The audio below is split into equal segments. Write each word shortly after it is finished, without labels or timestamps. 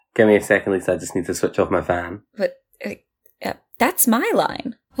Give me a second, Lisa. I just need to switch off my fan. But that's my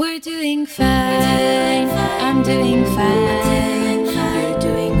line. We're doing fine. I'm doing fine. You're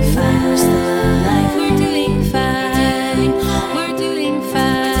doing fine. We're still alive. We're doing fine. We're doing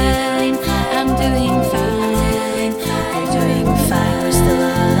fine. I'm doing fine. You're doing fine. We're still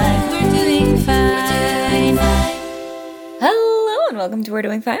alive. We're doing fine. Hello and welcome to We're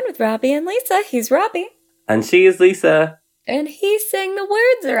Doing Fine with Robbie and Lisa. He's Robbie. And she is Lisa. And he's saying the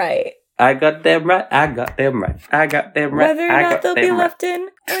words right. I got them right. I got them right. I got them right. Whether or not they'll be left in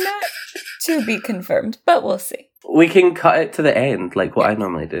or not, to be confirmed, but we'll see. We can cut it to the end, like what I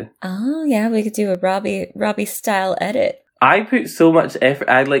normally do. Oh, yeah, we could do a Robbie style edit. I put so much effort.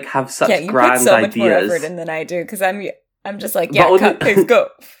 I have such grand ideas. Yeah, you put so much more effort in than I do, because I'm just like, yeah, cut, please go.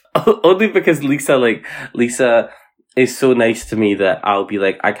 Only because Lisa is so nice to me that I'll be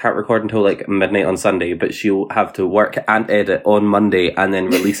like, I can't record until midnight on Sunday, but she'll have to work and edit on Monday and then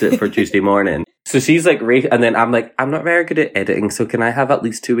release it for Tuesday morning. So she's like, and then I'm like, I'm not very good at editing, so can I have at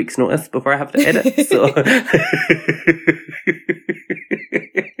least 2 weeks notice before I have to edit? So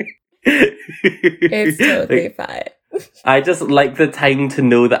it's totally fine. I just like the time to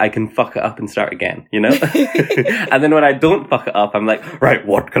know that I can fuck it up and start again, you know? And then when I don't fuck it up, I'm like, right,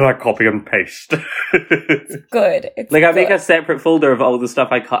 what can I copy and paste? It's good. I make a separate folder of all the stuff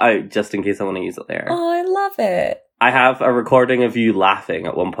I cut out just in case I want to use it there. Oh, I love it. I have a recording of you laughing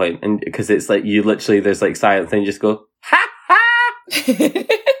at one point, and because it's like you literally, there's silence and you just go, ha ha!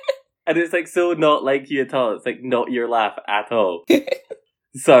 And it's so not like you at all. It's not your laugh at all.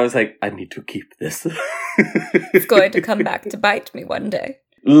 So I was like, I need to keep this. It's going to come back to bite me one day.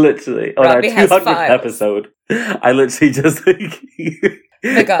 Literally. On Robbie our 200th episode, I literally just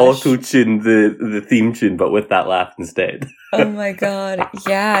auto-tune the theme tune, but with that laugh instead. Oh my god.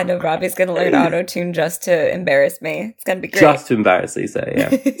 Yeah, no, Robbie's going to learn auto-tune just to embarrass me. It's going to be great. Just to embarrass Lisa, yeah.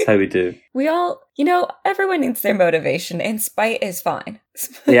 That's how we do. We all, everyone needs their motivation, and spite is fine.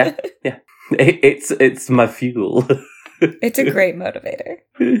 Yeah. It's my fuel. It's a great motivator.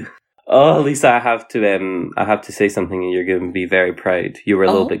 Oh, Lisa, I have to say something, and you're going to be very proud. You were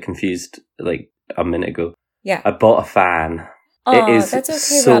a little bit confused a minute ago. Yeah. I bought a fan. Oh, it is that's okay,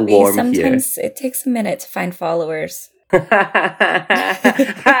 so Robbie. warm Sometimes here. It takes a minute to find followers. You're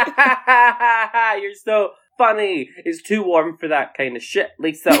so funny. It's too warm for that kind of shit,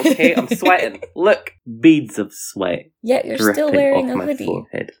 Lisa. Okay, I'm sweating. Look, beads of sweat. Yeah, you're still wearing a hoodie.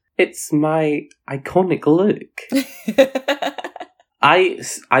 Forehead. It's my iconic look. I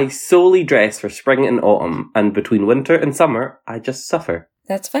solely dress for spring and autumn, and between winter and summer, I just suffer.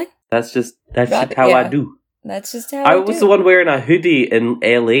 That's fine. That's just how I do. That's just how I was the one wearing a hoodie in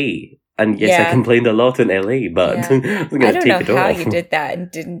LA, and yes, I complained a lot in LA, but I was going to take it off. I don't know how you did that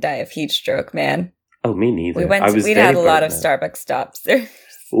and didn't die of heat stroke, man. Oh, me neither. We had a lot of Starbucks stops there.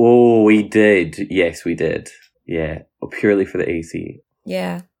 Oh, we did. Yes, we did. Yeah, purely for the AC.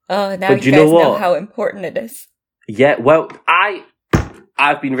 Yeah. Oh, now you guys know how important it is. Yeah, well,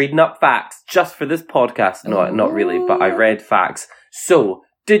 I've been reading up facts just for this podcast. No, not really, but I read facts. So,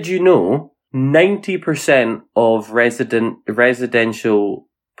 did you know 90% of residential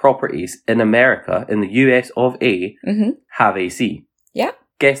properties in America, in the US of A, have AC? Yeah.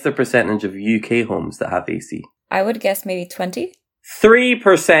 Guess the percentage of UK homes that have AC. I would guess maybe 20.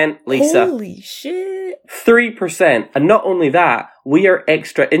 3%, Lisa. Holy shit. 3%. And not only that, we are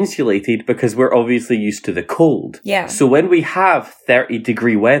extra insulated because we're obviously used to the cold. Yeah. So when we have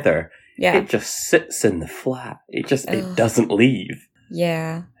 30-degree weather, it just sits in the flat. It doesn't leave.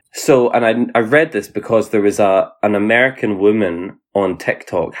 Yeah. So, and I read this because there was an American woman on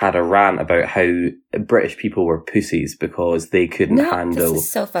TikTok had a rant about how British people were pussies because they couldn't handle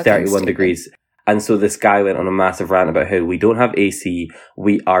 31 degrees. And so this guy went on a massive rant about how we don't have AC.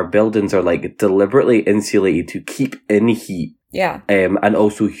 Our buildings are deliberately insulated to keep in heat. Yeah. And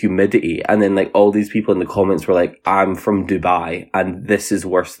also humidity. And then all these people in the comments were like, I'm from Dubai and this is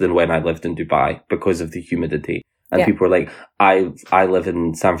worse than when I lived in Dubai because of the humidity. And people were like, I live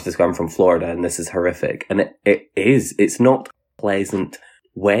in San Francisco, I'm from Florida and this is horrific. And it is. It's not pleasant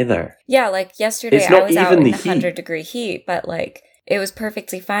weather. Yeah, yesterday I was out in the 100-degree heat, but it was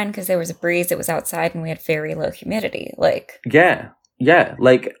perfectly fine because there was a breeze, it was outside, and we had very low humidity. Yeah. Yeah.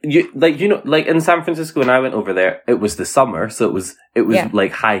 In San Francisco when I went over there, it was the summer, so it was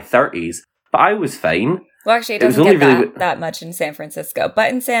high 30s. But I was fine. Well, actually, it doesn't get that much in San Francisco,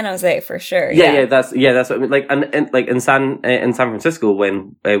 but in San Jose for sure. Yeah, that's what I mean. In San Francisco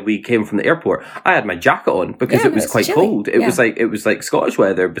when we came from the airport, I had my jacket on because it was quite chilly. cold. It was like Scottish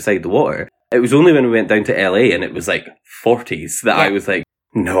weather beside the water. It was only when we went down to LA and it was 40s that I was like,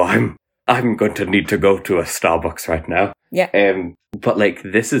 no, I'm going to need to go to a Starbucks right now. Yeah. But like,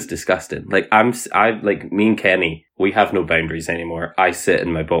 this is disgusting. Like, like, me and Kenny, we have no boundaries anymore. I sit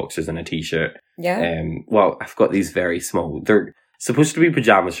in my boxers and a t-shirt. Yeah. Well, I've got these very small, they're supposed to be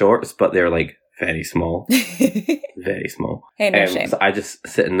pajama shorts, but they're like very small. Very small. Hey, no shame. So I just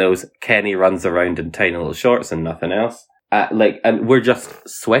sit in those. Kenny runs around in tiny little shorts and nothing else. And we're just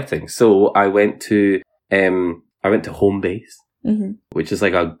sweating. So I went to Home Base. Mm-hmm. Which is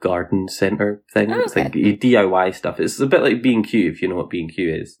like a garden centre thing. Oh, it's like DIY stuff. It's a bit like B&Q, if you know what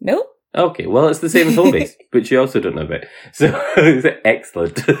B&Q is. Nope. Okay, well, it's the same as Home Base, which you also don't know about. So, it's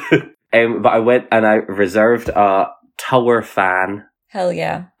excellent. But I went and I reserved a tower fan. Hell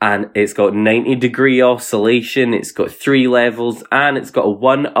yeah. And it's got 90-degree oscillation, it's got 3 levels, and it's got a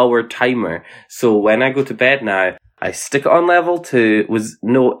 1-hour timer. So when I go to bed now, I stick it on level 2 with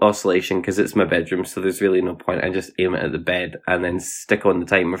no oscillation because it's my bedroom, so there's really no point. I just aim it at the bed and then stick on the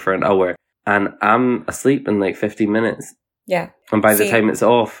timer for an hour. And I'm asleep in like 15 minutes. Yeah. And by the time it's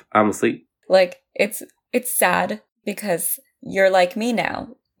off, I'm asleep. Like, it's sad because you're like me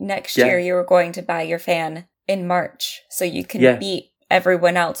now. Next year, you were going to buy your fan in March so you can beat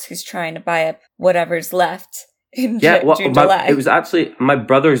everyone else who's trying to buy up whatever's left in June, July. It was actually my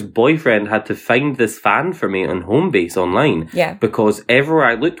brother's boyfriend had to find this fan for me on Home Base online. Yeah. Because everywhere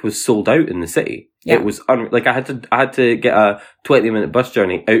I looked was sold out in the city. Yeah. It was I had to get a 20-minute bus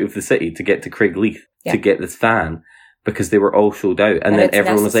journey out of the city to get to Craigleith to get this fan because they were all sold out. And then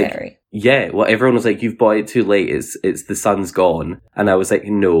everyone was like, everyone was like, you've bought it too late. It's the sun's gone. And I was like,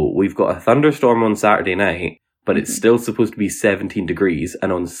 no, we've got a thunderstorm on Saturday night. But it's still supposed to be 17 degrees.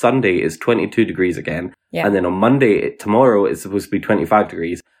 And on Sunday, it's 22 degrees again. Yeah. And then on Monday, tomorrow, it's supposed to be 25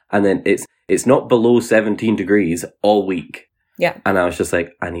 degrees. And then it's not below 17 degrees all week. Yeah. And I was just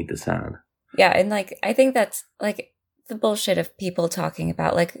like, I need the fan. Yeah. And like, I think that's like the bullshit of people talking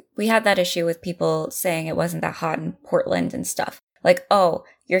about, like, we had that issue with people saying it wasn't that hot in Portland and stuff. Like, oh,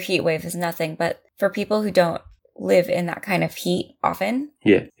 your heat wave is nothing. But for people who don't live in that kind of heat often.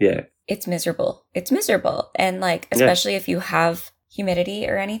 Yeah. It's miserable. And like, especially if you have humidity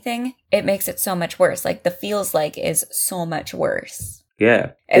or anything, it makes it so much worse. Like the feels like is so much worse.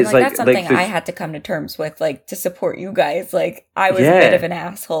 Yeah. And like that's something I had to come to terms with, like to support you guys. Like I was a bit of an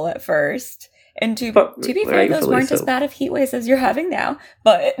asshole at first. And to be fair, those weren't as bad of heat waves as you're having now.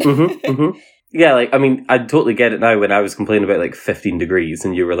 But yeah, like I mean, I totally get it now when I was complaining about like 15 degrees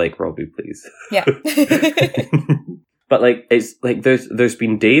and you were like, Robbie, please. Yeah. But like it's like there's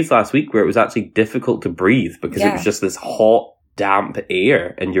been days last week where it was actually difficult to breathe because it was just this hot, damp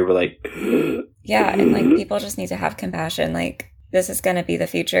air, and you were like, yeah, and like people just need to have compassion. Like this is gonna be the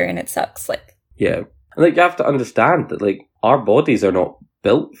future, and it sucks. Like yeah, and like you have to understand that like our bodies are not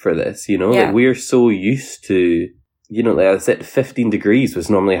built for this. You know, like we're so used to. You know, like I said, 15 degrees was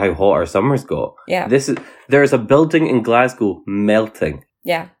normally how hot our summers got. Yeah, there's a building in Glasgow melting.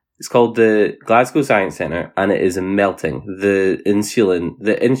 Yeah. It's called the Glasgow Science Centre, and it is melting. The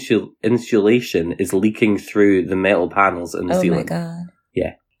insulation is leaking through the metal panels in the ceiling. Oh my god!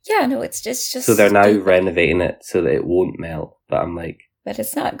 Yeah, yeah. No, it's just. So they're now renovating it so that it won't melt. But I'm like, but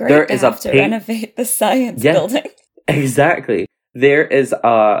it's not great to have to renovate the science building. Exactly. There's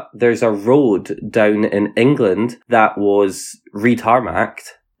a road down in England that was retarmacked,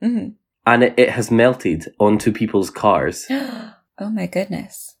 and it has melted onto people's cars. Oh my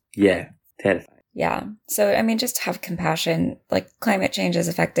goodness. Yeah, terrifying. Yeah. So, I mean, just have compassion. Like, climate change is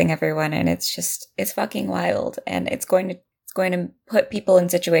affecting everyone, and it's fucking wild. And it's going to put people in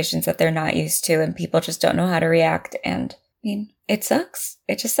situations that they're not used to, and people just don't know how to react. And, I mean, it sucks.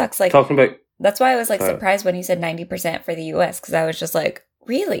 It just sucks. Like, talking about... That's why I was, like, surprised when you said 90% for the U.S., because I was just like,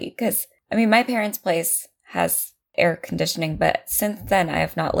 really? Because, I mean, my parents' place has air conditioning, but since then,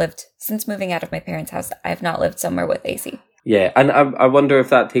 since moving out of my parents' house, I have not lived somewhere with AC. Yeah, and I wonder if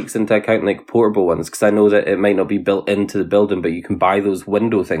that takes into account like portable ones, because I know that it might not be built into the building, but you can buy those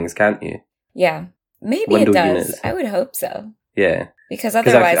window things, can't you? Yeah, maybe window it does. Units. I would hope so. Yeah, because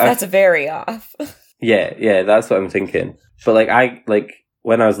otherwise that's very off. Yeah, that's what I'm thinking. But like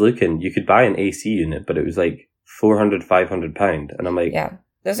when I was looking, you could buy an AC unit, but it was like £400-500, and I'm like, yeah,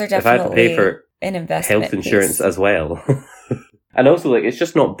 those are definitely if I had to pay for an investment health insurance as well. And also, like, it's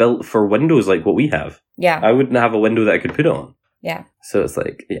just not built for windows like what we have. Yeah. I wouldn't have a window that I could put on. Yeah. So it's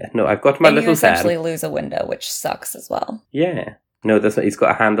like, yeah, no, I've got my little fan. You essentially lose a window, which sucks as well. Yeah. No, that's what, he's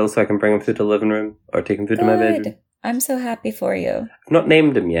got a handle so I can bring him through the living room or take him through to my bedroom. I'm so happy for you. I've not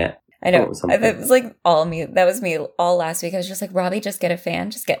named him yet. I know. It was like all me. That was me all last week. I was just like, Robbie, just get a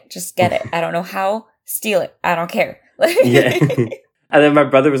fan. Just get it. I don't know how. Steal it. I don't care. Yeah. And then my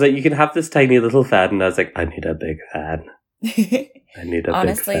brother was like, you can have this tiny little fan. And I was like, I need a big fan. I need a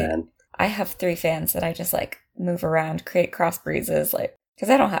big fan. I have 3 fans that I just like move around, create cross breezes, like, because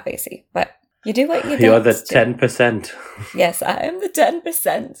I don't have AC, but you do what you do. You're the 10%. Yes, I am the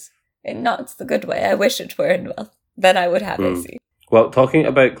 10%. And not the good way. I wish it were, well, then I would have AC. Well, talking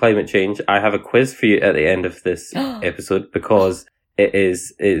about climate change, I have a quiz for you at the end of this episode because it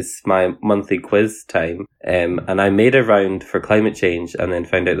is my monthly quiz time. And I made a round for climate change and then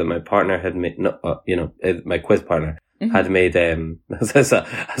found out that my partner had made, my quiz partner had made, a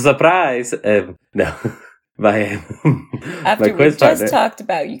surprise. No, my After we just talked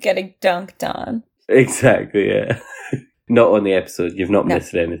about you getting dunked on. Exactly, yeah. Not on the episode. You've not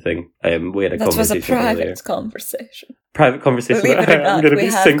missed anything. We had a conversation. That was a private conversation. Private conversation. Believe it or not, I'm going to be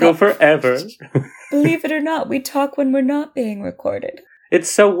single forever. Believe it or not, we talk when we're not being recorded. It's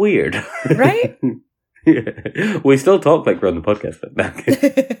so weird. Right? Yeah. We still talk like we're on the podcast.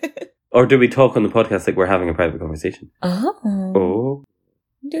 Or do we talk on the podcast like we're having a private conversation? Oh.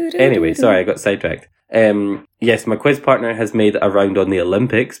 Anyway, sorry, I got sidetracked. Yes, my quiz partner has made a round on the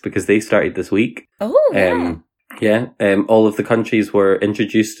Olympics because they started this week. Oh, yeah. Yeah, all of the countries were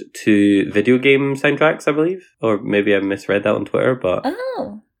introduced to video game soundtracks, I believe. Or maybe I misread that on Twitter, but...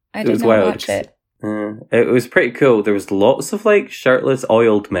 Oh, I did not watch it. It was pretty cool. There was lots of, like, shirtless,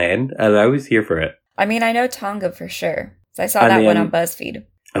 oiled men, and I was here for it. I mean, I know Tonga for sure. So I saw that one on BuzzFeed.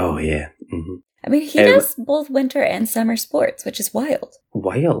 Oh, yeah. Mm-hmm. I mean, he does both winter and summer sports, which is wild.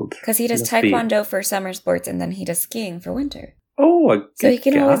 Wild? Because he does taekwondo for summer sports, and then he does skiing for winter. Oh, so he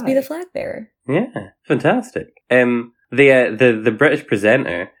can always be the flag bearer. Yeah, fantastic. The British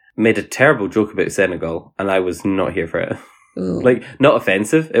presenter made a terrible joke about Senegal, and I was not here for it. Ooh. Like, not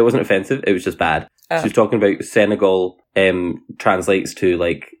offensive. It wasn't offensive. It was just bad. Oh. She was talking about Senegal translates to,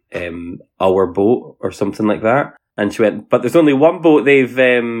 like, our boat or something like that. And she went, but there's only one boat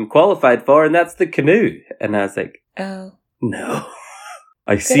they've qualified for, and that's the canoe. And I was like, oh. No.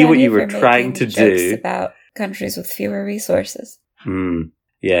 I see what you were trying to do. About countries with fewer resources.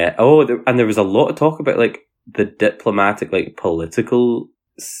 Yeah. Oh, and there was a lot of talk about, like, the diplomatic, like, political,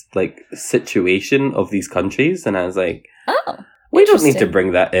 like, situation of these countries. And I was like, oh, we don't need to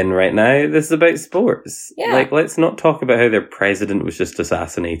bring that in right now. This is about sports. Yeah. Like, let's not talk about how their president was just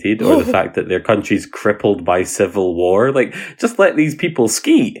assassinated or the fact that their country's crippled by civil war. Like, just let these people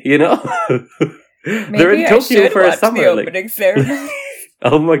ski, you know? They're in Tokyo for a summer. The opening ceremony.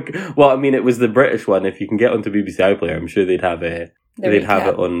 Oh my god. Well, I mean, it was the British one. If you can get onto BBC iPlayer, I'm sure they'd have it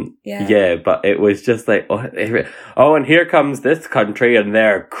on. Yeah, but it was just like, oh, and here comes this country and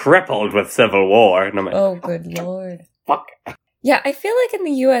they're crippled with civil war. And I'm like, oh, good lord. Fuck. Yeah, I feel like in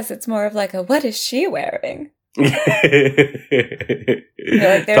the US it's more of like a, what is she wearing? Like,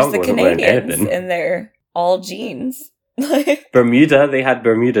 there's the Canadians and they're all jeans. Bermuda, they had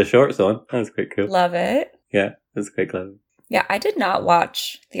Bermuda shorts on. That was quite cool. Love it. Yeah, that's quite clever. Yeah, I did not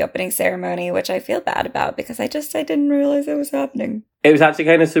watch the opening ceremony, which I feel bad about because I didn't realize it was happening. It was actually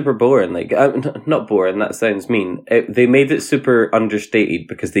kind of super boring. Like, not boring, that sounds mean. They made it super understated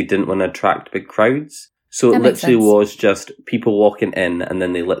because they didn't want to attract big crowds. So it literally was just people walking in and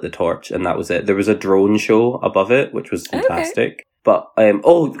then they lit the torch and that was it. There was a drone show above it, which was fantastic. Okay. But, it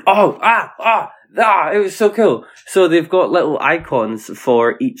was so cool. So they've got little icons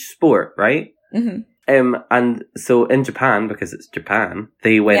for each sport, right? Mm-hmm. And so in Japan, because it's Japan,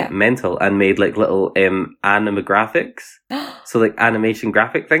 they went mental and made like little animographics. So like animation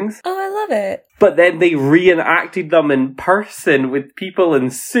graphic things. Oh, I love it. But then they reenacted them in person with people in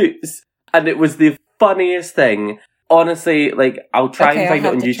suits. And it was the funniest thing. Honestly, like, I'll try and find it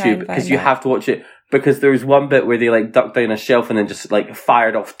on YouTube because you have to watch it. Because there was one bit where they like ducked down a shelf and then just like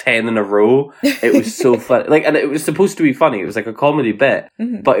fired off 10 in a row. It was so funny. Like, and it was supposed to be funny. It was like a comedy bit,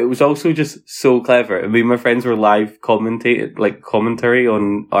 but it was also just so clever. I mean, my friends were live commentary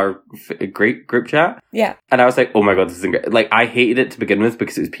on our great group chat. Yeah. And I was like, oh my God, this is great. Like, I hated it to begin with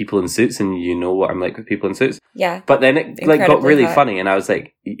because it was people in suits and you know what I'm like with people in suits. Yeah. But then it like got really funny and I was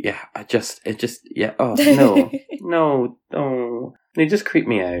like, yeah, oh, no. They just creep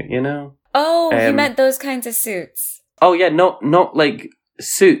me out, you know? Oh, you meant those kinds of suits. Oh, yeah, not like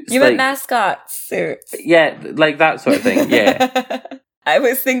suits. You meant mascot suits. Yeah, like that sort of thing, yeah. I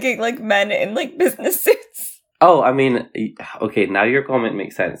was thinking like men in like business suits. Oh, I mean, okay, now your comment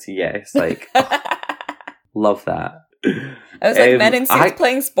makes sense. Yes, like, love that. I was like, men in suits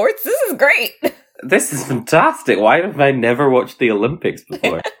playing sports? This is great. This is fantastic. Why have I never watched the Olympics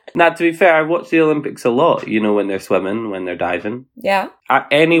before? Now, to be fair, I watch the Olympics a lot. You know, when they're swimming, when they're diving. Yeah.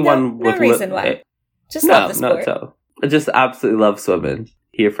 Anyone no reason why. Just love the sport. Not at all. I just absolutely love swimming.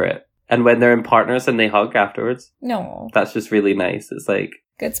 Here for it. And when they're in partners and they hug afterwards. No. That's just really nice. It's like...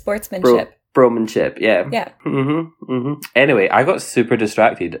 good sportsmanship. Bromanship, yeah. Yeah. Anyway, I got super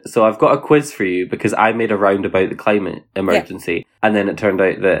distracted. So I've got a quiz for you because I made a round about the climate emergency. Yeah. And then it turned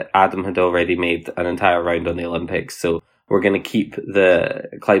out that Adam had already made an entire round on the Olympics. So we're going to keep the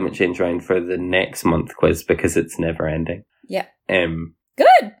climate change round for the next month quiz because it's never ending. Yeah.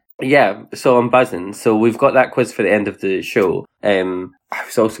 Good. Yeah, so I'm buzzing. So we've got that quiz for the end of the show. I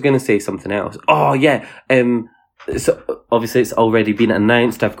was also going to say something else. Oh, yeah. So obviously it's already been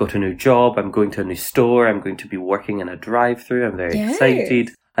announced. I've got a new job. I'm going to a new store. I'm going to be working in a drive-thru. I'm very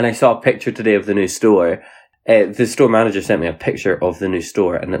excited. And I saw a picture today of the new store. The store manager sent me a picture of the new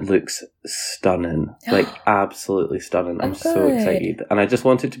store and it looks stunning. Like absolutely stunning. I'm so excited. And I just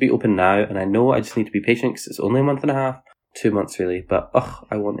want it to be open now. And I know I just need to be patient because it's only a month and a half. 2 months really. But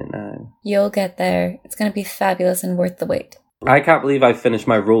I want it now. You'll get there. It's going to be fabulous and worth the wait. I can't believe I finished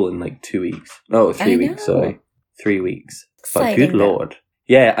my role in like 2 weeks. Oh, 3 weeks, sorry. 3 weeks. Exciting, but good Lord.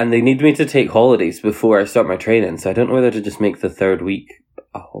 Yeah, and they need me to take holidays before I start my training, so I don't know whether to just make the third week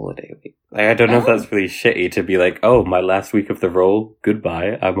a holiday week. Like, I don't know if that's really shitty to be like, oh, my last week of the role,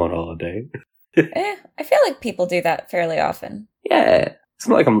 goodbye, I'm on holiday. I feel like people do that fairly often. Yeah, it's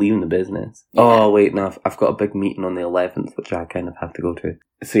not like I'm leaving the business. Yeah. Oh, wait, no, I've got a big meeting on the 11th, which I kind of have to go to.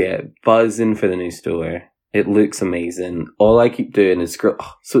 So yeah, buzzing for the new store. It looks amazing. All I keep doing is scroll.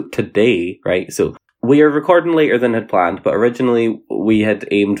 Oh, so today, right, so we are recording later than had planned, but originally we had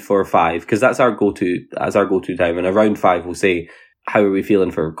aimed for 5 because that's our go-to time. And around 5, we'll say, "How are we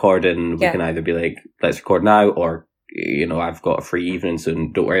feeling for recording?" We can either be like, "Let's record now," or I've got a free evening, so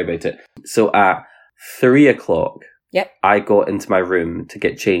don't worry about it. So at 3:00, I got into my room to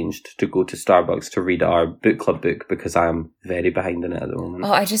get changed to go to Starbucks to read our book club book because I am very behind in it at the moment.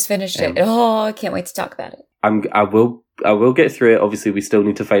 Oh, I just finished it. I can't wait to talk about it. I will get through it. Obviously, we still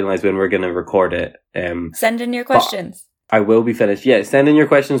need to finalise when we're going to record it. Send in your questions. I will be finished. Yeah, send in your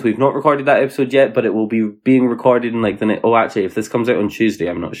questions. We've not recorded that episode yet, but it will be being recorded in like the night. Oh, actually, if this comes out on Tuesday,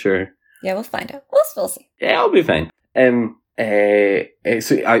 I'm not sure. Yeah, we'll find out. We'll see. Yeah, I'll be fine. So at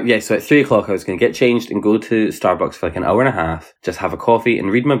 3:00 I was going to get changed and go to Starbucks for like an hour and a half, just have a coffee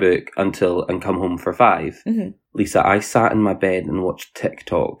and read my book and come home for 5. Mm-hmm. Lisa, I sat in my bed and watched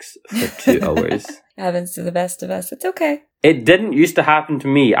TikToks for 2 hours. It happens to the best of us. It's okay. It didn't used to happen to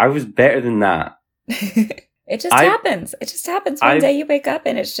me. I was better than that. It just happens. It just happens. One day you wake up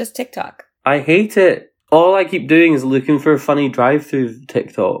and it's just TikTok. I hate it. All I keep doing is looking for funny drive-through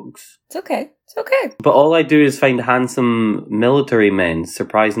TikToks. It's okay. It's okay. But all I do is find handsome military men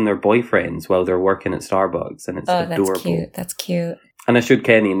surprising their boyfriends while they're working at Starbucks, and it's adorable. That's cute. That's cute. And I showed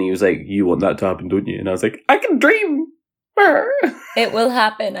Kenny, and he was like, "You want that to happen, don't you?" And I was like, "I can dream." It will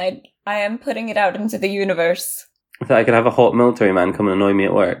happen. I am putting it out into the universe. I thought I could have a hot military man come and annoy me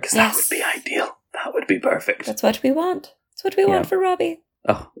at work. Because that would be ideal. That would be perfect. That's what we want. That's what we want for Robbie.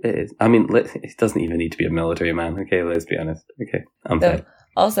 Oh, it is. I mean, it doesn't even need to be a military man. Okay, let's be honest. Okay, I'm fine.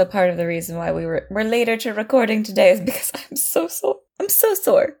 Also, part of the reason why we're later to recording today is because I'm so sore. I'm so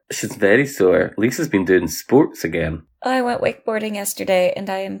sore. She's very sore. Lisa's been doing sports again. I went wakeboarding yesterday and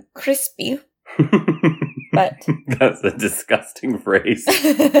I am crispy. But that's a disgusting phrase.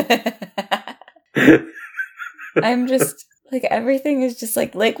 I'm just like, everything is just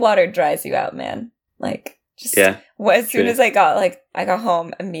like lake water dries you out, man. Like, just as soon as I got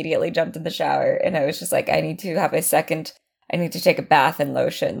home, immediately jumped in the shower and I was just like, I need to take a bath and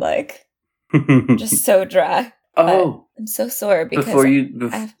lotion. Like, I'm just so dry. Oh, I'm so sore because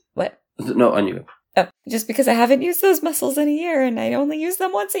what? No, on you. Oh, just because I haven't used those muscles in a year and I only use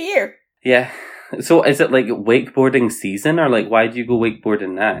them once a year. Yeah. So is it like wakeboarding season, or like why do you go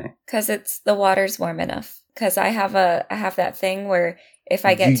wakeboarding now? Because the water's warm enough. Because I have that thing where if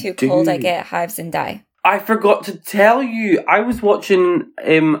I get too cold, I get hives and die. I forgot to tell you. I was watching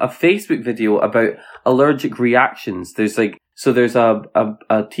a Facebook video about allergic reactions. There's a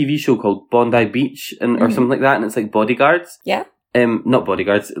TV show called Bondi Beach or something like that, and it's like bodyguards. Yeah. Not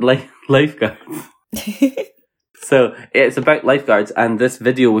bodyguards, lifeguards. So it's about lifeguards, and this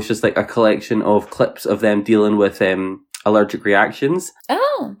video was just like a collection of clips of them dealing with allergic reactions.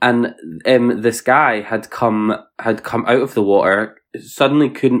 Oh. And this guy had come out of the water, suddenly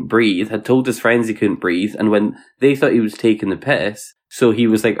couldn't breathe, had told his friends he couldn't breathe, and when they thought he was taking the piss, so he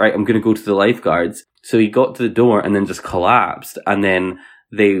was like, right, I'm going to go to the lifeguards. So he got to the door and then just collapsed, and then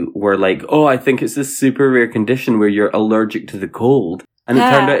they were like, oh, I think it's this super rare condition where you're allergic to the cold. And it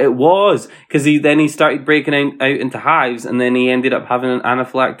turned out it was, because he started breaking out into hives, and then he ended up having an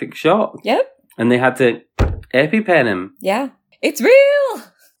anaphylactic shock. Yep. And they had to EpiPen him. Yeah. It's real!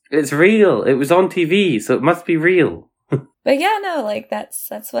 It's real. It was on TV, so it must be real. But yeah, no, like, that's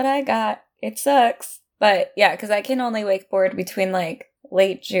what I got. It sucks. But yeah, because I can only wakeboard between like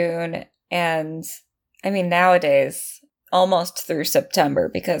late June And I mean, nowadays, almost through September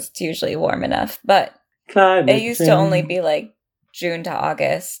because it's usually warm enough. But it used to only be like June to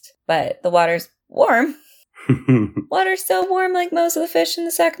August, but the water's warm. Water's so warm, like most of the fish in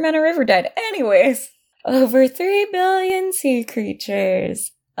the Sacramento River died. Anyways, over 3 billion sea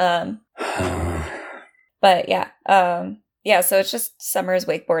creatures. But yeah, so it's just summer's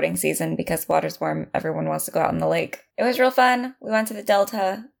wakeboarding season because water's warm. Everyone wants to go out in the lake. It was real fun. We went to the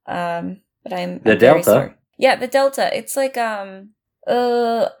Delta. But I'm Delta? Sorry. Yeah, the Delta. It's like, I'm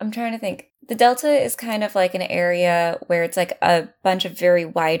trying to think. The Delta is kind of like an area where it's like a bunch of very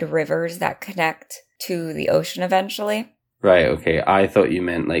wide rivers that connect to the ocean eventually. Right, okay. I thought you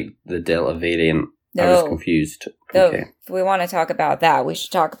meant like the Delta variant. No. I was confused. Okay. If we want to talk about that, we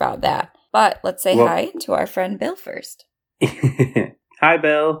should talk about that. But let's say hi to our friend Bill first. Hi,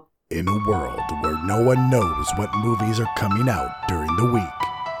 Bill. In a world where no one knows what movies are coming out during the week,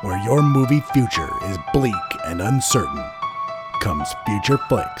 where your movie future is bleak and uncertain, comes Future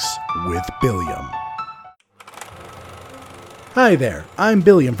Flicks with Billiam. Hi there, I'm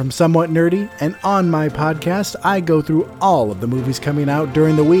Billiam from Somewhat Nerdy, and on my podcast, I go through all of the movies coming out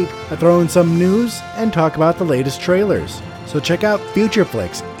during the week. I throw in some news and talk about the latest trailers. So check out Future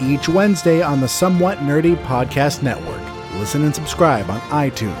Flicks each Wednesday on the Somewhat Nerdy Podcast Network. Listen and subscribe on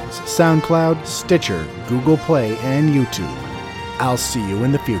iTunes, SoundCloud, Stitcher, Google Play, and YouTube. I'll see you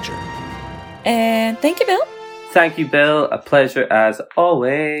in the future. And thank you, Bill. Thank you, Bill. A pleasure as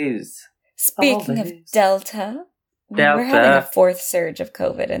always. Speaking of Delta, we're having a fourth surge of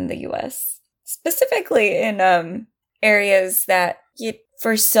COVID in the U.S., specifically in areas that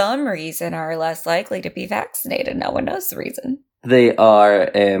for some reason are less likely to be vaccinated. No one knows the reason. They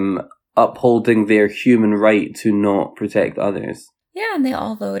are upholding their human right to not protect others. Yeah, and they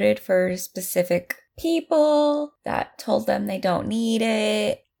all voted for specific people that told them they don't need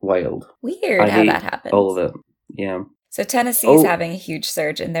it. Wild. Weird how that happens. All of it. Yeah. So Tennessee's having a huge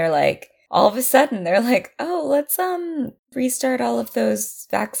surge, and they're like, all of a sudden, they're like, oh, let's restart all of those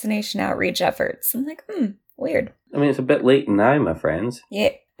vaccination outreach efforts. I'm like, weird. I mean, it's a bit late now, my friends.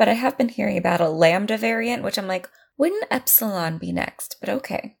 Yeah, but I have been hearing about a Lambda variant, which I'm like, wouldn't Epsilon be next? But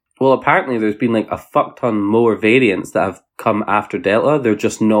okay. Well, apparently there's been like a fuck ton more variants that have come after Delta. They're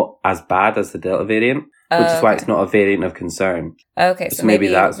just not as bad as the Delta variant, which is why it's not a variant of concern. Okay, so maybe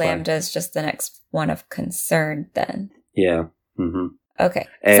that's Lambda is just the next one of concern then. Yeah. Mm-hmm. Okay.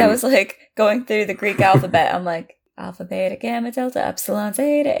 So I was like going through the Greek alphabet. I'm like, alpha, beta, gamma, delta, epsilon,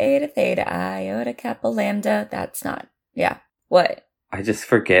 zeta, eta, theta, iota, kappa, lambda. That's not. Yeah. What? I just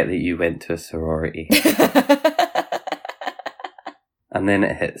forget that you went to a sorority. And then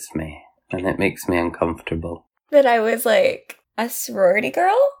it hits me. And it makes me uncomfortable. That I was like a sorority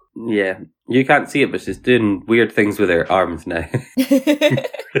girl? Yeah. You can't see it, but she's doing weird things with her arms now.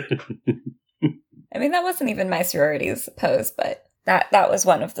 I mean, that wasn't even my sorority's pose, but that was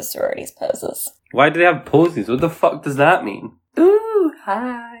one of the sorority's poses. Why do they have poses? What the fuck does that mean? Ooh,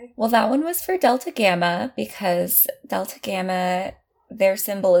 hi. Well, that one was for Delta Gamma, because Delta Gamma, their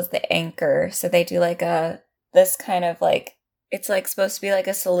symbol is the anchor. So they do like this kind of like, it's like supposed to be like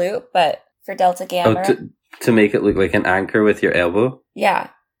a salute, but for Delta Gamma. Oh, to make it look like an anchor with your elbow? Yeah.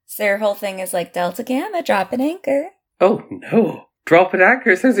 So their whole thing is like, Delta Gamma, drop an anchor. Oh, no. Drop an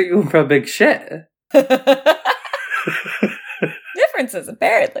anchor sounds like you're going for a big shit. Differences,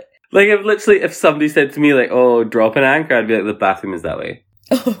 apparently. Like, if somebody said to me, like, oh, drop an anchor, I'd be like, the bathroom is that way.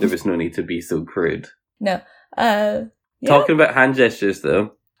 There was no need to be so crude. No. Yeah. Talking about hand gestures,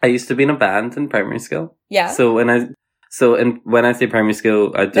 though, I used to be in a band in primary school. Yeah. So when I say primary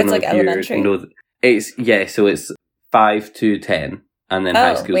school, I don't know like if elementary. you know. So it's 5 to 10, and then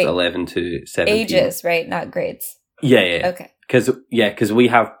high school is 11 to 17. Ages, right? Not grades. Yeah. Okay. Because we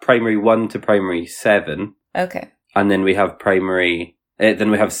have primary 1 to primary 7. Okay. And then we have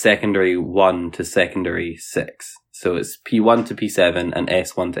then we have secondary 1 to secondary 6. So it's P1 to P7 and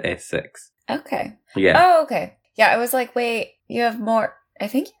S1 to S6. Okay. Yeah. Oh, okay. Yeah, I was like, wait, you have more. I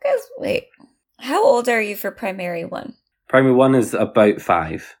think you guys, wait. How old are you for primary 1? Primary 1 is about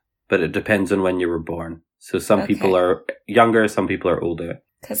 5, but it depends on when you were born. So some people are younger, some people are older.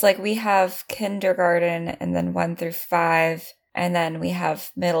 Because like we have kindergarten and then 1 through 5. And then we have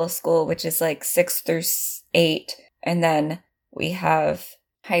middle school, which is like 6 through 8. And then we have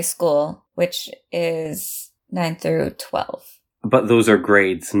high school, which is 9 through 12. But those are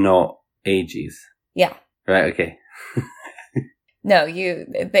grades, not ages. Yeah. Right, okay. No,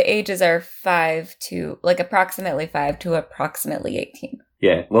 the ages are 5 to, like approximately 5 to approximately 18.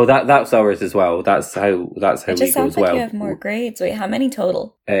 Yeah, well that's ours as well. That's how we go as well. It just sounds like you have more grades. Wait, how many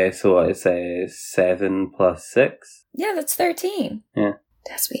total? So it's 7 plus 6. Yeah, that's 13. Yeah.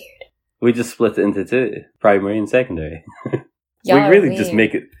 That's weird. We just split it into two, primary and secondary. We really just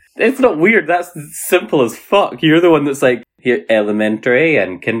make it... It's not weird, that's simple as fuck. You're the one that's like, here, elementary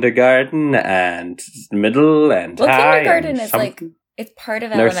and kindergarten and middle and high. Well, kindergarten is like, it's part of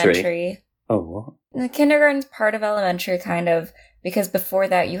nursery. Elementary. Oh, what? The kindergarten's part of elementary, kind of, because before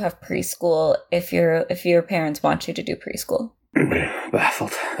that you have preschool if your parents want you to do preschool.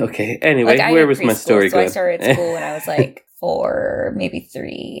 Baffled. Okay, anyway, where was my story going? So I started school when I was like 4, maybe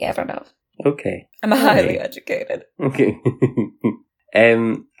 3, I don't know. Okay. I'm highly educated. Okay.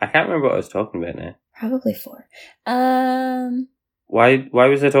 I can't remember what I was talking about now. Probably 4. Why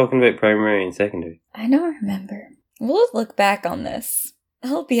was I talking about primary and secondary? I don't remember. We'll look back on this.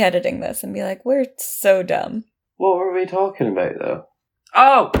 I'll be editing this and be like, we're so dumb. What were we talking about, though?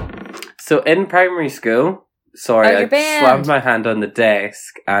 Oh! So in primary school... Sorry, I slammed my hand on the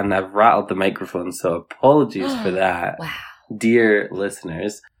desk and I've rattled the microphone, so apologies for that. Wow. Dear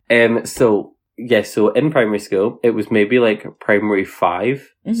listeners. So in primary school, it was maybe like primary 5.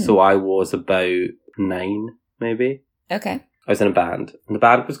 Mm-hmm. So I was about 9, maybe. Okay. I was in a band. And the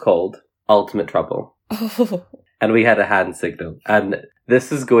band was called Ultimate Trouble. Oh. And we had a hand signal. And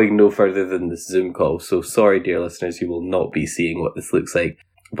this is going no further than this Zoom call. So sorry, dear listeners, you will not be seeing what this looks like.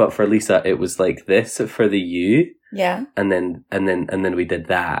 But for Lisa, it was like this for the U. Yeah. And then we did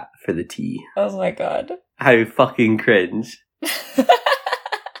that for the T. Oh my god. How fucking cringe. I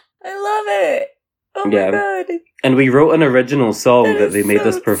love it. Oh my god. And we wrote an original song that they made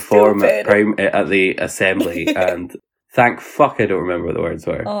us perform at the assembly. And thank fuck I don't remember what the words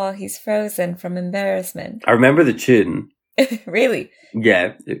were. Oh, he's frozen from embarrassment. I remember the tune. Really?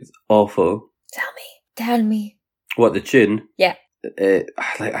 Yeah, it was awful. Tell me. What, the tune? Yeah. It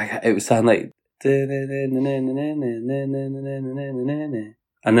would sound like... And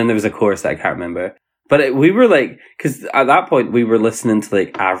then there was a chorus that I can't remember. But we were like... Because at that point, we were listening to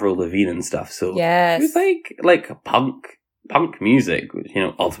like Avril Lavigne and stuff. So yes. It was like punk music. You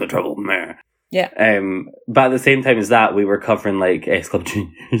know, Ultimate Trouble. Meh. Yeah. But at the same time as that, we were covering like S Club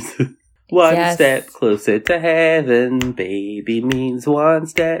Juniors. One step closer to heaven, baby, means one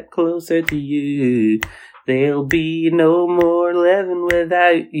step closer to you. There'll be no more living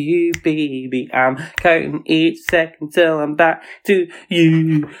without you, baby. I'm counting each second till I'm back to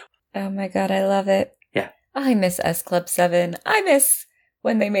you. Oh my god, I love it. Yeah. I miss S Club 7. I miss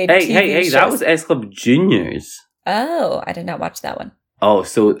when they made TV shows. That was S Club Juniors. Oh, I did not watch that one. Oh,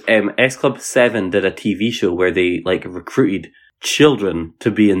 so S Club 7 did a TV show where they like recruited children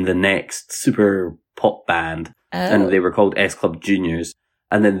to be in the next super pop band. Oh. And they were called S Club Juniors.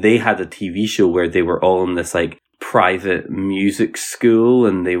 And then they had a TV show where they were all in this like private music school,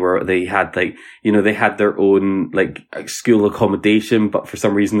 and they had their own like school accommodation, but for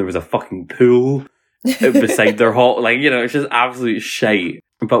some reason there was a fucking pool beside their hall. Like, you know, it's just absolute shite.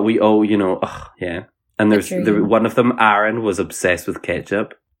 But we all, you know, yeah. And one of them, Aaron, was obsessed with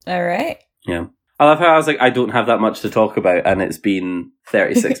ketchup. All right. Yeah. I love how I was like, I don't have that much to talk about, and it's been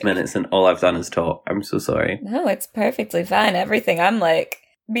 36 minutes and all I've done is talk. I'm so sorry. No, it's perfectly fine. Everything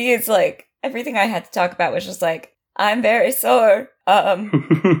it's like, everything I had to talk about was just like, I'm very sore.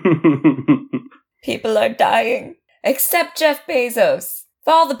 People are dying. Except Jeff Bezos.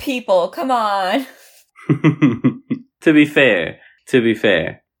 For all the people, come on. To be fair.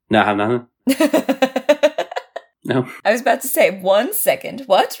 No, I have nothing. No. I was about to say, 1 second.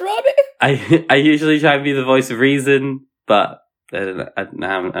 What, Robbie? I usually try and be the voice of reason, but I have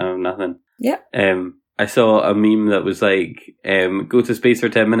nothing. Yeah. I saw a meme that was like, go to space for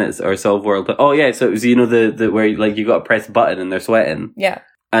 10 minutes or solve world... Oh yeah, so it was, you know, the where like you got to press a button and they're sweating. Yeah.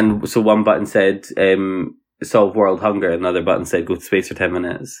 And so one button said, solve world hunger, and another button said, go to space for 10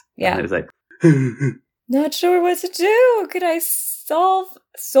 minutes. Yeah. And it was like... Not sure what to do. Could I solve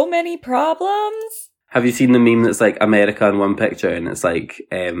so many problems? Have you seen the meme that's like America in one picture, and it's like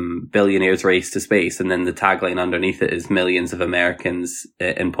billionaires race to space, and then the tagline underneath it is millions of Americans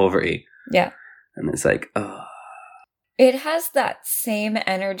in poverty? Yeah. And it's like, oh. It has that same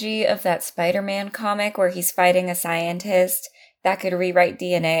energy of that Spider-Man comic where he's fighting a scientist that could rewrite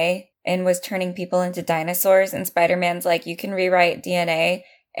DNA and was turning people into dinosaurs. And Spider-Man's like, you can rewrite DNA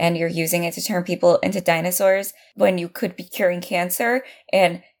and you're using it to turn people into dinosaurs when you could be curing cancer.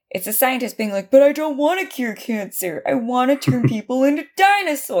 And it's a scientist being like, but I don't want to cure cancer. I want to turn people into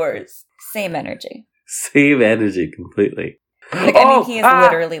dinosaurs. Same energy. Same energy, completely. Like, I mean, he is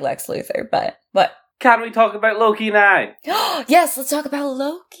literally Lex Luthor, but what? Can we talk about Loki now? Yes, let's talk about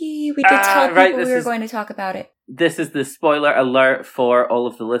Loki. We did tell people we were going to talk about it. This is the spoiler alert for all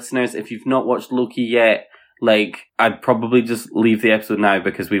of the listeners. If you've not watched Loki yet, like, I'd probably just leave the episode now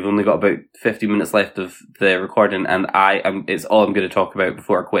because we've only got about 50 minutes left of the recording, and it's all I'm going to talk about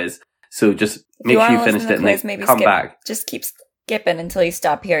before a quiz. So just make sure you finished it and then come back. Just keep skipping until you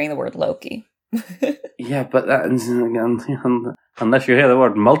stop hearing the word Loki. Yeah, but that, unless you hear the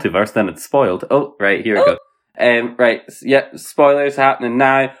word multiverse, then it's spoiled. Oh, right, here we go. Right, yeah, spoilers happening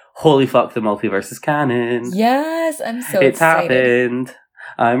now. Holy fuck, the multiverse is canon. Yes, I'm so it's excited. Happened.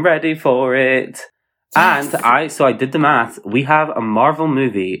 I'm ready for it. Yes. And I did the math. We have a Marvel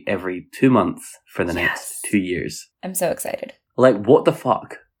movie every 2 months for the next 2 years. I'm so excited. Like, what the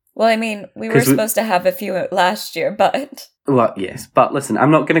fuck? Well, I mean, we were supposed to have a few last year, but... Well, yes. But listen, I'm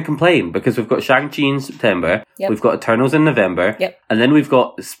not going to complain because we've got Shang-Chi in September. Yep. We've got Eternals in November. Yep. And then we've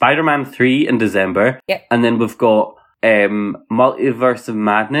got Spider-Man 3 in December. Yep. And then we've got Multiverse of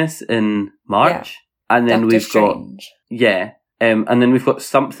Madness in March. Yeah. And then we've got... Yeah. And then we've got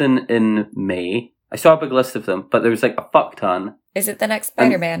something in May. I saw a big list of them, but there was like a fuck ton. Is it the next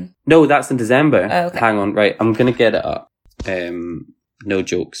Spider-Man? No, that's in December. Oh, okay. Hang on, right. I'm going to get it up. No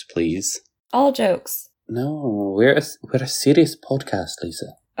jokes, please. All jokes. No, we're a serious podcast, Lisa.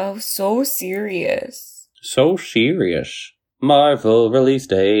 Oh, so serious. So serious. Marvel release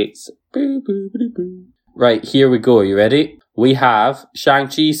dates. Boo, boo, boo, boo. Right, here we go. You ready? We have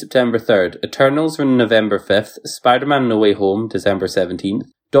Shang-Chi, September 3rd. Eternals on November 5th. Spider-Man No Way Home, December 17th.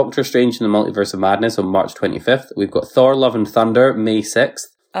 Doctor Strange in the Multiverse of Madness on March 25th. We've got Thor, Love and Thunder, May 6th.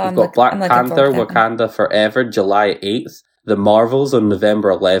 We've got Black Panther, Wakanda Forever, July 8th. The Marvels on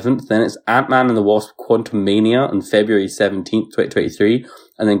November 11th. Then it's Ant-Man and the Wasp Quantumania on February 17th, 2023.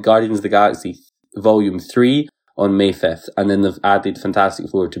 And then Guardians of the Galaxy Volume 3 on May 5th. And then they've added Fantastic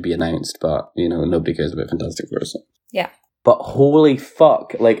Four to be announced. But, nobody cares about Fantastic Four. So. Yeah. But holy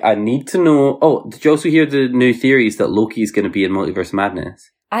fuck, I need to know... Oh, did you also hear the new theories that Loki is going to be in Multiverse Madness?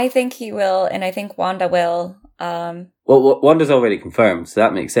 I think he will, and I think Wanda will. Well, Wanda's already confirmed, so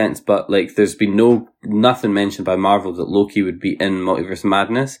that makes sense. But there's been nothing mentioned by Marvel that Loki would be in Multiverse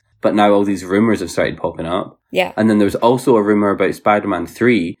Madness. But now all these rumors have started popping up. Yeah. And then there was also a rumor about Spider-Man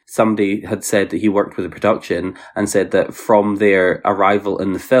 3. Somebody had said that he worked with the production and said that from their arrival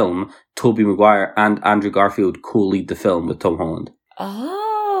in the film, Tobey Maguire and Andrew Garfield co-lead the film with Tom Holland.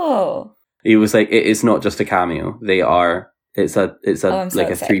 Oh. He was like, it's not just a cameo. They are. It's a a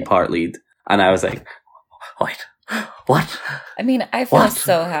 3-part lead. And I was like, what? I mean, I feel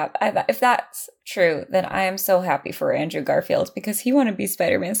so happy. If that's true, then I am so happy for Andrew Garfield because he wanted to be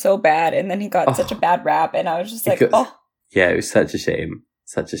Spider-Man so bad and then he got such a bad rap and I was just like, Yeah, it was such a shame.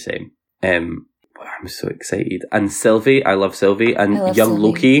 Such a shame. I'm so excited. And Sylvie, I love Sylvie. And young Sylvie.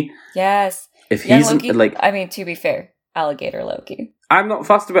 Loki. Yes. If he's Loki, I mean, to be fair, Alligator Loki. I'm not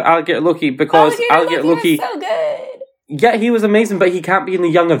fussed about Alligator Loki because Alligator Loki was so good. Yeah, he was amazing, but he can't be in the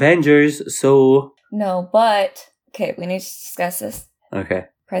Young Avengers, so... No, but... Okay, we need to discuss this. Okay.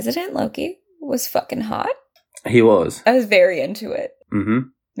 President Loki was fucking hot. He was. I was very into it. Mm-hmm.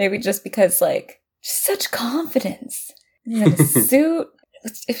 Maybe just because, just such confidence. In the suit.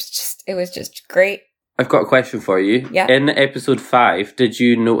 It was just great. I've got a question for you. Yeah. In episode 5, did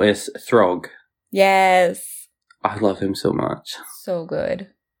you notice Throg? Yes. I love him so much. So good.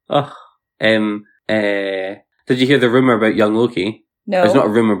 Oh. Did you hear the rumor about young Loki? No. It's not a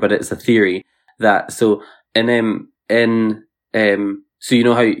rumor, but it's a theory that so how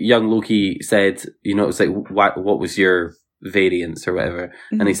young Loki said, it's like what was your variance or whatever,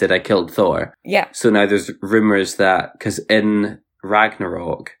 mm-hmm. and he said I killed Thor. Yeah. So now there's rumors that because in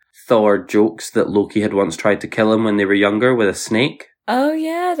Ragnarok, Thor jokes that Loki had once tried to kill him when they were younger with a snake. Oh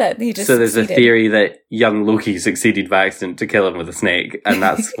yeah, that he just. So there's a theory that young Loki succeeded by accident to kill him with a snake, and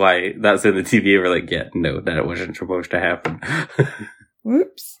that's why that's in the TVA. We're like, yeah, no, that wasn't supposed to happen.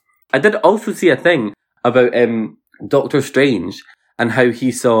 Whoops. I did also see a thing about Doctor Strange and how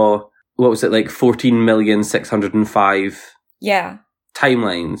he saw 14,605,000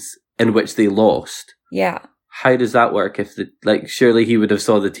 timelines in which they lost. Yeah. How does that work? If surely he would have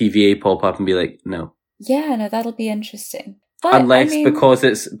saw the TVA pop up and be like, no. Yeah, no, that'll be interesting. But, unless because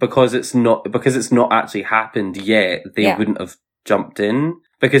it's not actually happened yet, they wouldn't have jumped in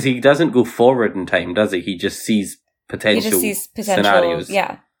because he doesn't go forward in time, does he? He just sees potential scenarios.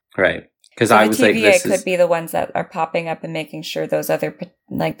 Yeah, right. Because so I was like, this could be the ones that are popping up and making sure those other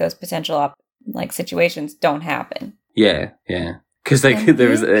those potential situations don't happen. Yeah, yeah. Because there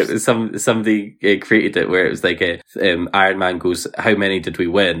was somebody created it where it was Iron Man goes, how many did we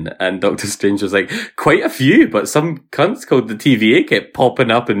win? And Doctor Strange was like, quite a few, but some cunts called the TVA kept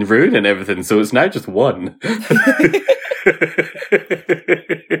popping up and ruining everything, so it's now just one.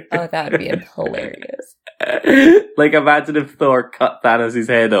 Oh, that would be hilarious. Imagine if Thor cut Thanos'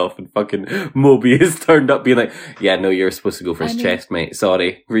 head off and fucking Mobius turned up being like, yeah, no, you're supposed to go for his chest, mate.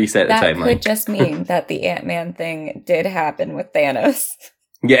 Sorry. Reset the timeline. That could just mean that the Ant-Man thing did happen with Thanos.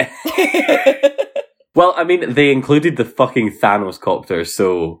 Yeah. Well, I mean, they included the fucking Thanos copter,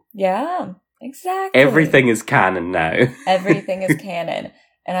 so... Yeah, exactly. Everything is canon now. Everything is canon,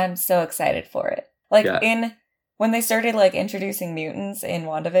 and I'm so excited for it. Like, when they started, like, introducing mutants in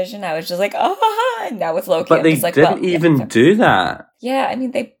WandaVision, I was just like, oh, and now with Loki, but they didn't even do that. Yeah, I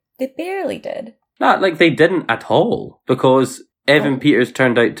mean, they barely did. Not like they didn't at all, because Evan Peters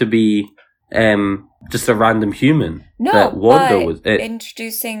turned out to be just a random human. No, that Wanda was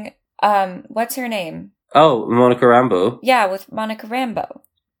introducing, what's her name? Oh, Monica Rambeau. Yeah, with Monica Rambeau.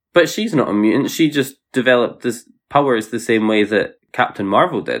 But she's not a mutant. She just developed this powers the same way that Captain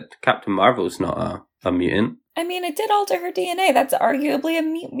Marvel did. Captain Marvel's not a mutant. I mean, it did alter her DNA. That's arguably a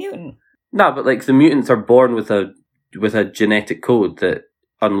mutant. No, but like the mutants are born with a genetic code that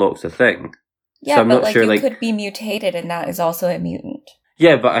unlocks a thing. Yeah, so I'm but not like sure, you could be mutated, and that is also a mutant.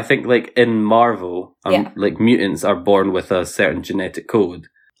 Yeah, but I think like in Marvel, like mutants are born with a certain genetic code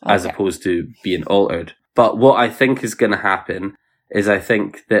as opposed to being altered. But what I think is going to happen is I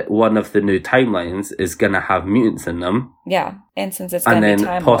think that one of the new timelines is going to have mutants in them. Yeah, and since it's going to be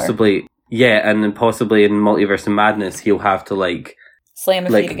Time War. Yeah, and then possibly in Multiverse of Madness, he'll have to like slam a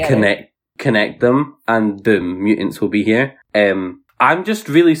few together, connect them, and boom, mutants will be here. I'm just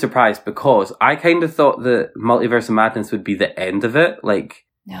really surprised because I kind of thought that Multiverse of Madness would be the end of it. Like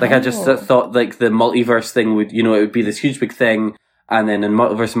I just thought like the multiverse thing would, it would be this huge big thing, and then in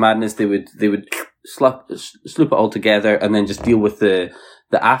Multiverse of Madness they would sloop it all together and then just deal with the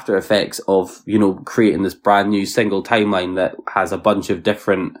after effects of, creating this brand new single timeline that has a bunch of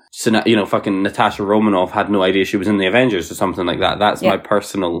different, fucking Natasha Romanoff had no idea she was in the Avengers or something like that. That's my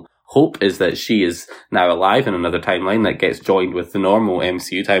personal hope, is that she is now alive in another timeline that gets joined with the normal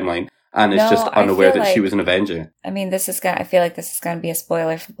MCU timeline and is just unaware that she was an Avenger. I mean, I feel like this is going to be a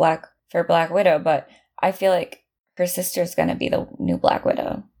spoiler for Black Widow, but I feel like her sister's going to be the new Black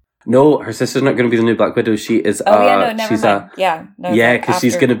Widow. No, her sister's not going to be the new Black Widow. She is. Never mind. Because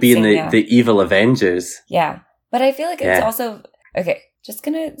she's going to be in the evil Avengers. Yeah, but I feel like it's also okay. Just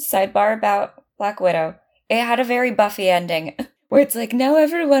gonna sidebar about Black Widow. It had a very Buffy ending where it's like now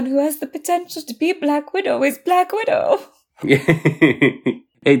everyone who has the potential to be Black Widow is Black Widow.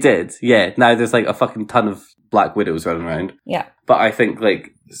 It did. Yeah. Now there's like a fucking ton of Black Widows running around. Yeah. But I think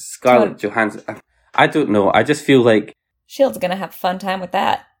like Scarlett Johansson. I don't know. I just feel like S.H.I.E.L.D.'s gonna have a fun time with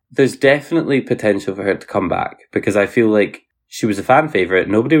that. There's definitely potential for her to come back because I feel like she was a fan favorite.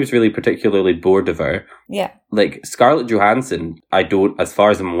 Nobody was really particularly bored of her. Yeah. Like Scarlett Johansson, as far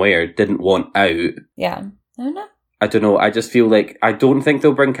as I'm aware, didn't want out. Yeah. I don't know. I don't know. I just feel like I don't think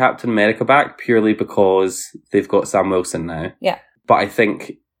they'll bring Captain America back purely because they've got Sam Wilson now. Yeah. But I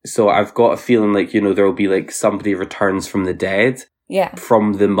think, so I've got a feeling like, there'll be like somebody returns from the dead. Yeah.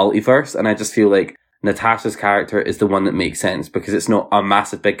 From the multiverse. And I just feel like Natasha's character is the one that makes sense because it's not a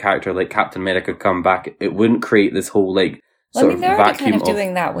massive big character like Captain America come back. It wouldn't create this whole like sort of vacuum. They're already kind of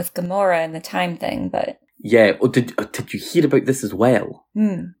doing that with Gamora and the time thing, but yeah. Oh, did you hear about this as well?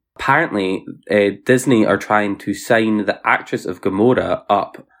 Apparently, Disney are trying to sign the actress of Gamora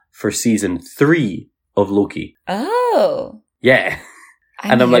up for season 3 of Loki. Oh, yeah.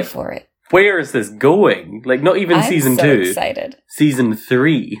 I'm here like, for it. Where is this going? Like, not even season 2. I'm so excited. Season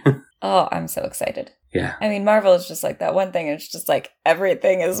 3. Oh, I'm so excited. Yeah. I mean, Marvel is just like that one thing. It's just like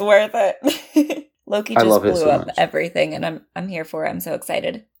everything is worth it. Loki just blew up everything, and I'm here for it. I'm so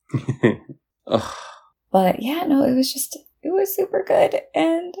excited. But yeah, no, it was super good,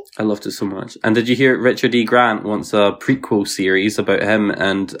 and I loved it so much. And did you hear Richard E. Grant wants a prequel series about him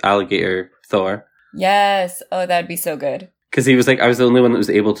and Alligator Thor? Yes. Oh, that'd be so good. Because he was like, I was the only one that was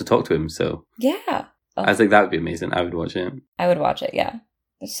able to talk to him, so yeah. I was like, that would be amazing. I would watch it. I would watch it. Yeah.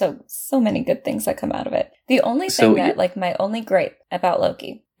 There's so many good things that come out of it. The only thing my only gripe about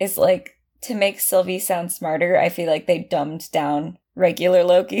Loki is like to make Sylvie sound smarter. I feel like they dumbed down regular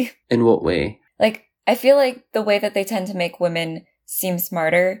Loki. In what way? Like, I feel like the way that they tend to make women seem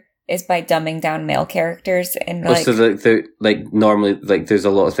smarter is by dumbing down male characters and like. So normally there's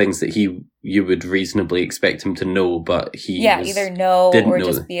a lot of things that you would reasonably expect him to know, but he either know or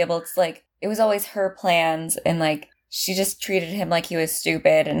just be able to like. It was always her plans and like. She just treated him like he was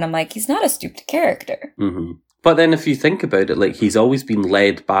stupid, and I'm like, he's not a stupid character. Mm-hmm. But then if you think about it, like, he's always been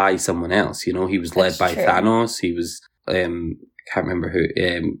led by someone else, He was led by Thanos, he was, can't remember who,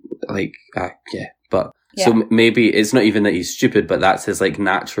 So maybe it's not even that he's stupid, but that's his, like,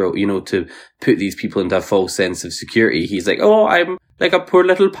 natural, to put these people into a false sense of security. He's like, oh, I'm like a poor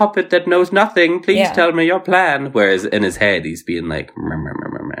little puppet that knows nothing, please tell me your plan. Whereas in his head, he's being like,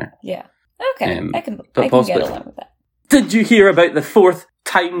 Yeah. Okay, I can get along with that. Did you hear about the 4th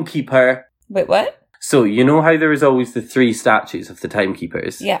timekeeper? Wait, what? So, you know how there was always the 3 statues of the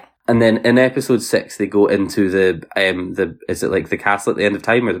timekeepers? Yeah. And then in episode 6, they go into the is it like the castle at the end of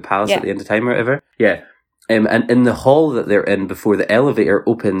time or the palace at the end of time or whatever? Yeah. And in the hall that they're in before the elevator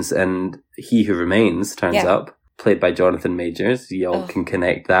opens and He Who Remains turns up, played by Jonathan Majors. Y'all can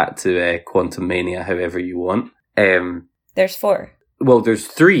connect that to Quantum Mania however you want. There's 4. Well, there's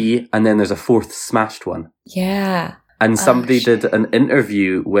 3 and then there's a 4th smashed one. Yeah. And somebody did an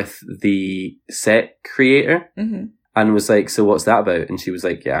interview with the set creator and was like, so what's that about? And she was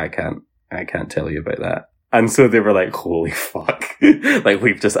like, yeah, I can't tell you about that. And so they were like, holy fuck. Like,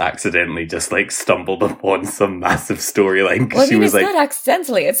 we've just accidentally just like stumbled upon some massive storyline. Well, it's not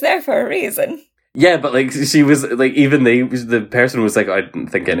accidentally. It's there for a reason. Yeah, but like, she was like, even the person was like, I didn't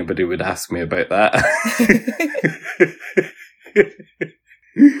think anybody would ask me about that.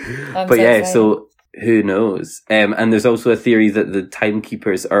 But yeah, excited. So who knows? And there's also a theory that the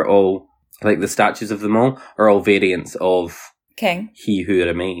timekeepers are all, like the statues of them all, are all variants of King. He Who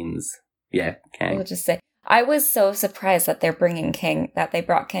Remains. Yeah, King. We'll just say. I was so surprised that they're bringing King, that they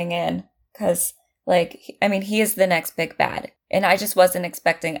brought King in. Because, like, I mean, he is the next big bad. And I just wasn't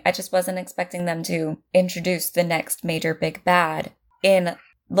expecting them to introduce the next major big bad in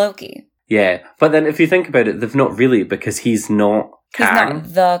Loki. Yeah, but then if you think about it, they've not really, because he's not Kang.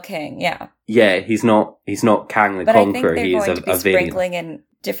 He's not the King, yeah. Yeah, he's not Kang the Conqueror. He is a variant. But I think they're going to be sprinkling in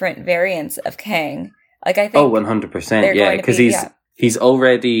different variants of Kang. Like, I think 100%, yeah, because he's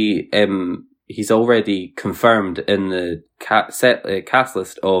already confirmed in the cast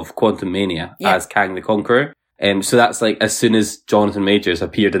list of Quantum Mania as Kang the Conqueror. So that's like, as soon as Jonathan Majors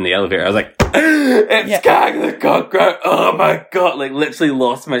appeared in the elevator, I was like, it's Kang the Conqueror! Oh my god! Like, literally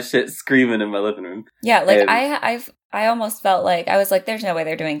lost my shit screaming in my living room. Yeah, like, I almost felt like, I was like, there's no way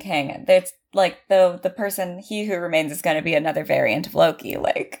they're doing King. It's like, the person, He Who Remains, is going to be another variant of Loki,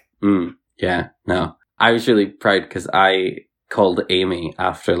 like. Yeah, no. I was really proud because I called Amy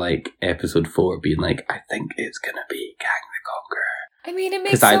after like episode 4 being like, I think it's going to be Kang the Conqueror. I mean, it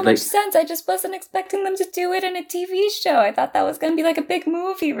makes so much sense. I just wasn't expecting them to do it in a TV show. I thought that was going to be like a big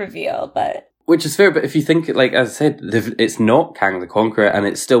movie reveal, but... Which is fair, but if you think, like, as I said, it's not Kang the Conqueror, and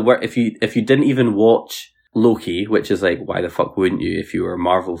it's still work. If you didn't even watch Loki, which is like, why the fuck wouldn't you if you were a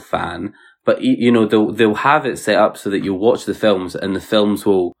Marvel fan? But, you know, they'll have it set up so that you'll watch the films, and the films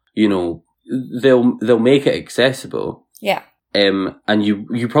will, you know, they'll make it accessible. Yeah. And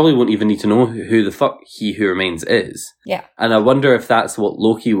you probably won't even need to know who the fuck He Who Remains is. Yeah. And I wonder if that's what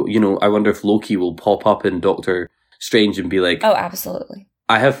Loki, you know, I wonder if Loki will pop up in Doctor Strange and be like, oh, absolutely.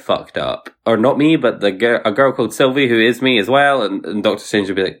 I have fucked up. Or not me, but a girl called Sylvie who is me as well. And Doctor Strange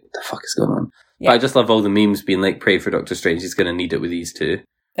will be like, what the fuck is going on? Yeah. But I just love all the memes being like, pray for Doctor Strange. He's going to need it with these two.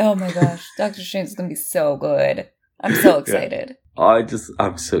 Oh my gosh. Doctor Strange is going to be so good. I'm so excited. Yeah.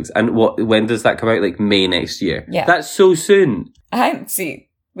 I'm so excited. And when does that come out? Like May next year? Yeah. That's so soon.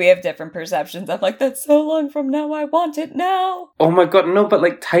 We have different perceptions. I'm like, that's so long from now. I want it now. Oh my god, no, but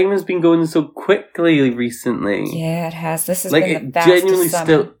like time has been going so quickly recently. Yeah, it has. This has like, been the fastest genuinely summer.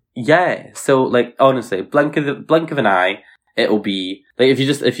 Still, yeah. So like, honestly, blink of an eye, it'll be like, if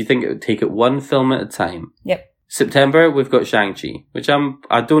you think it would take it one film at a time. Yep. September, we've got Shang-Chi, which I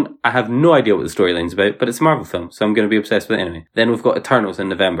have no idea what the storyline's about, but it's a Marvel film, so I'm going to be obsessed with it anyway. Then we've got Eternals in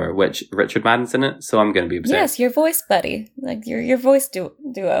November, which Richard Madden's in it, so I'm going to be obsessed. Yes, your voice buddy. Like, your voice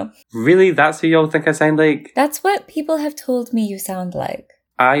duo. Really? That's who y'all think I sound like? That's what people have told me you sound like.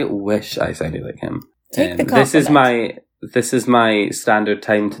 I wish I sounded like him. Take the compliment. This is my standard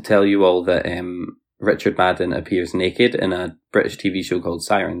time to tell you all that Richard Madden appears naked in a British TV show called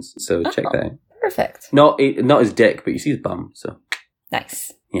Sirens, so check that out. Perfect. Not his dick, but you see his bum, so.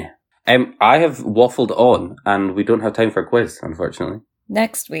 Nice. Yeah. I have waffled on, and we don't have time for a quiz, unfortunately.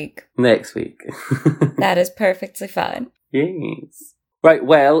 Next week. That is perfectly fine. Yes. Right,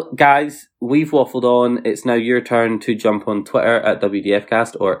 well, guys, we've waffled on. It's now your turn to jump on Twitter at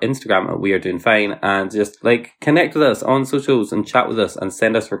WDFcast or Instagram at We Are Doing Fine and just, like, connect with us on socials and chat with us and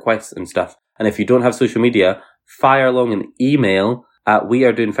send us requests and stuff. And if you don't have social media, fire along an email at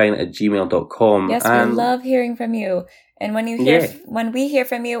wearedoingfine@gmail.com. Yes, we love hearing from you. And when we hear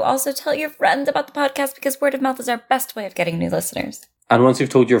from you, also tell your friends about the podcast because word of mouth is our best way of getting new listeners. And once you've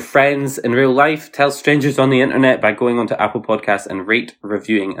told your friends in real life, tell strangers on the internet by going onto Apple Podcasts and rate,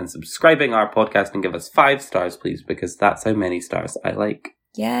 reviewing, and subscribing our podcast and give us 5 stars, please, because that's how many stars I like.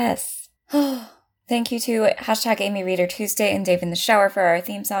 Yes. Thank you to #AmyReaderTuesday and Dave in the Shower for our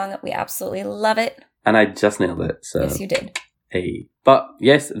theme song. We absolutely love it. And I just nailed it. So. Yes, you did. Hey. But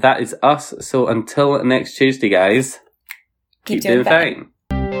yes, that is us. So until next Tuesday, guys, keep doing fine.